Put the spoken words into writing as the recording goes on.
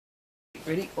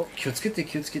Ready? お、気をつけて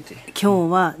気をつけて。今日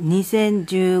は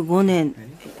2015年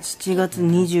7月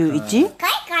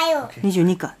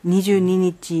 21?22 か。22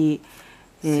日、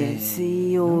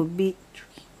水曜日。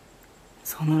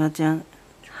そのらちゃん、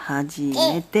初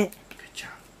めて、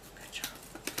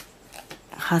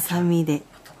ハサミで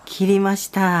切りまし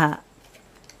た。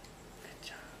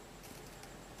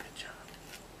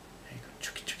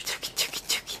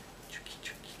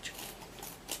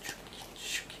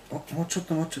もうちょっ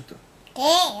ともうちょっと。はい、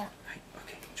OK。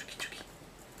チョキチョキ。チ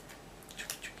ョ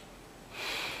キチョ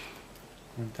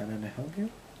キ。Want Dada to help you?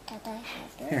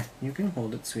 Here, you can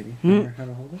hold it, sweetie. Remember how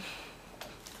to hold it?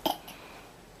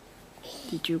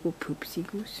 Did you go poopsie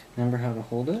goose? Remember how to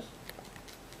hold it?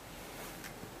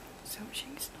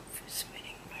 Something's not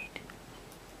fitting right.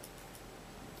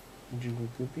 Did you go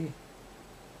poopy?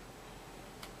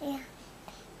 Yeah.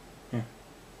 Here.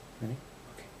 Ready?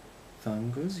 Okay.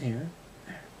 Thumb goes here.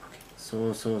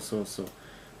 So.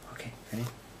 Okay, ready?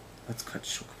 Let's cut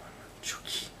shokuban.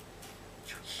 Choki.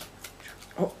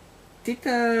 Oh,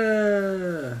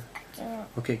 Tita!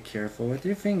 Okay, careful with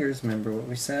your fingers. Remember what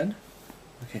we said?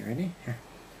 Okay, ready? Here.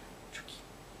 Choki.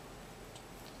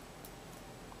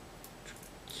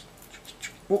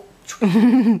 Oh,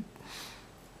 choki.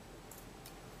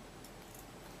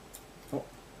 Oh.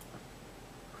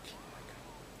 Okay.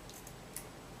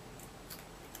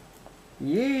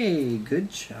 Yay! Good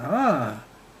job.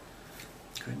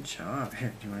 Good job.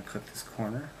 Here, do you want to cut this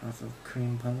corner off of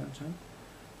cream pandan?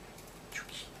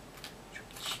 Choki.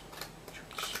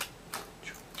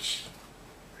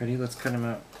 Ready? Let's cut him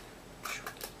out.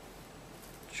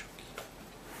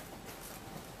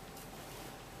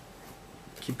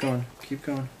 Keep going. Keep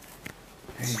going.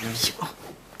 There you go.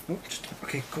 Oh,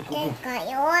 okay, go.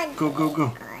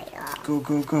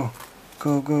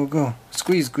 Go.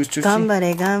 Squeeze, goose choki. 頑張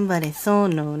れ頑張れ、そ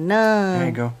のな。 There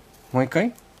you go. もう一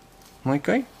回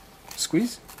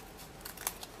Squeeze.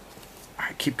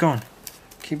 Alright, keep going.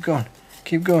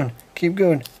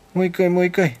もう一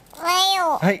回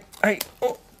はい。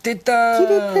お、出た切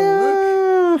れた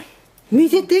ー。見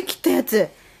て、できたやつ。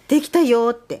できた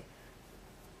よーって。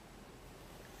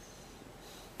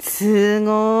す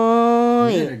ご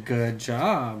ー You did い。 a good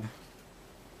job.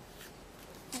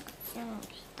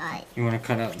 You want to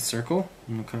cut out the circle?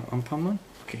 You want to cut out one?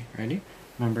 Okay, ready?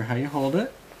 Remember how you hold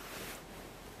it?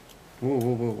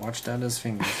 Whoa. Watch Dada's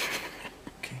fingers.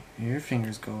 Okay, your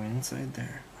fingers go inside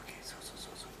there. Okay, so.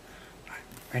 Alright,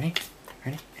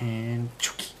 ready? And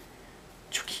choki.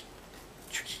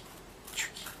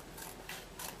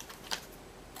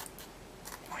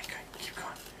 Oh my god,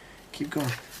 keep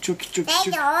going. Choki.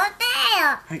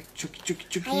 はい、チョキ。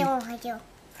はい、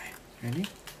ready?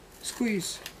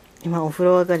 Squeeze. 今お風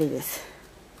呂上がりです。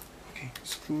 Okay,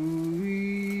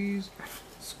 squeeze.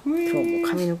 今日も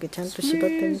髪の毛ちゃんと縛っ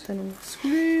てみたのに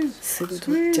すぐ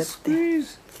取っちゃって、今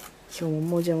日も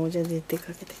もじゃもじゃで出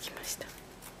かけてきました。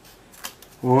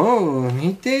おー、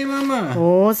見てママ。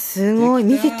おー、すごい。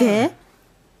見てて。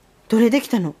どれでき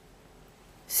たの？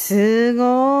す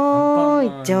ご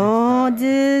い。上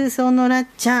手、そのらっ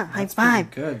ちゃん。ハイファイブ。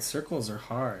Good. Circles are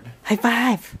hard. ハイフ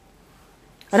ァイブ。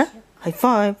あら？ハイフ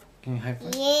ァイブ。 Can you high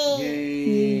five?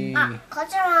 Yay! Yay!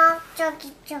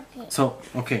 So,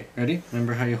 okay, ready?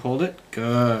 Remember how you hold it?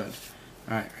 Good.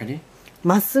 Alright, ready?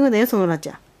 まっすぐだよ、そのらっ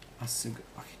ちゃん。まっすぐ。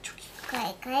Okay, チョキ。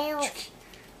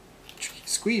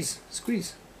Squeeze.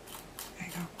 There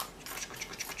you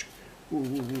go.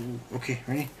 Ooh. Okay,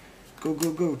 ready? Go.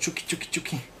 チョ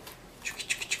キ。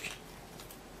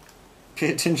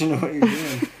Pay attention to what you're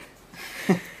doing.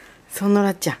 そのら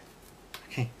っちゃん。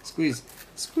 Okay, squeeze.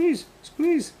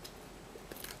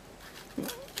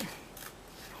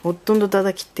 ほとんどた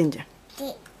だ切ってんじゃん。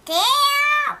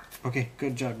 Okay,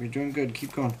 good job. You're doing good.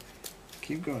 Keep going.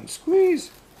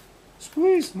 Squeeze.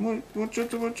 もうちょっ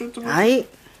と。はい。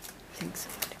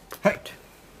はい。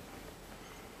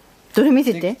どれ見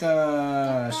せて。でき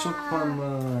た。食パンマ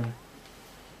ン。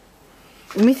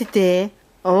見せて。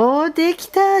おー、でき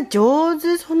た。上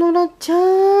手、そのらっちゃ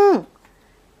ん。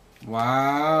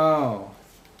 Wow.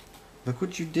 Look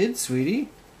what you did, sweetie.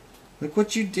 Look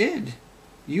what you did.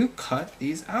 You cut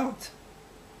these out.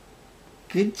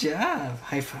 Good job.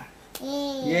 High five.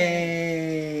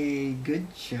 Yay. Good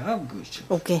job, Goose.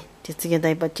 OK。じゃあ次はダ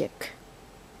イパーチェック。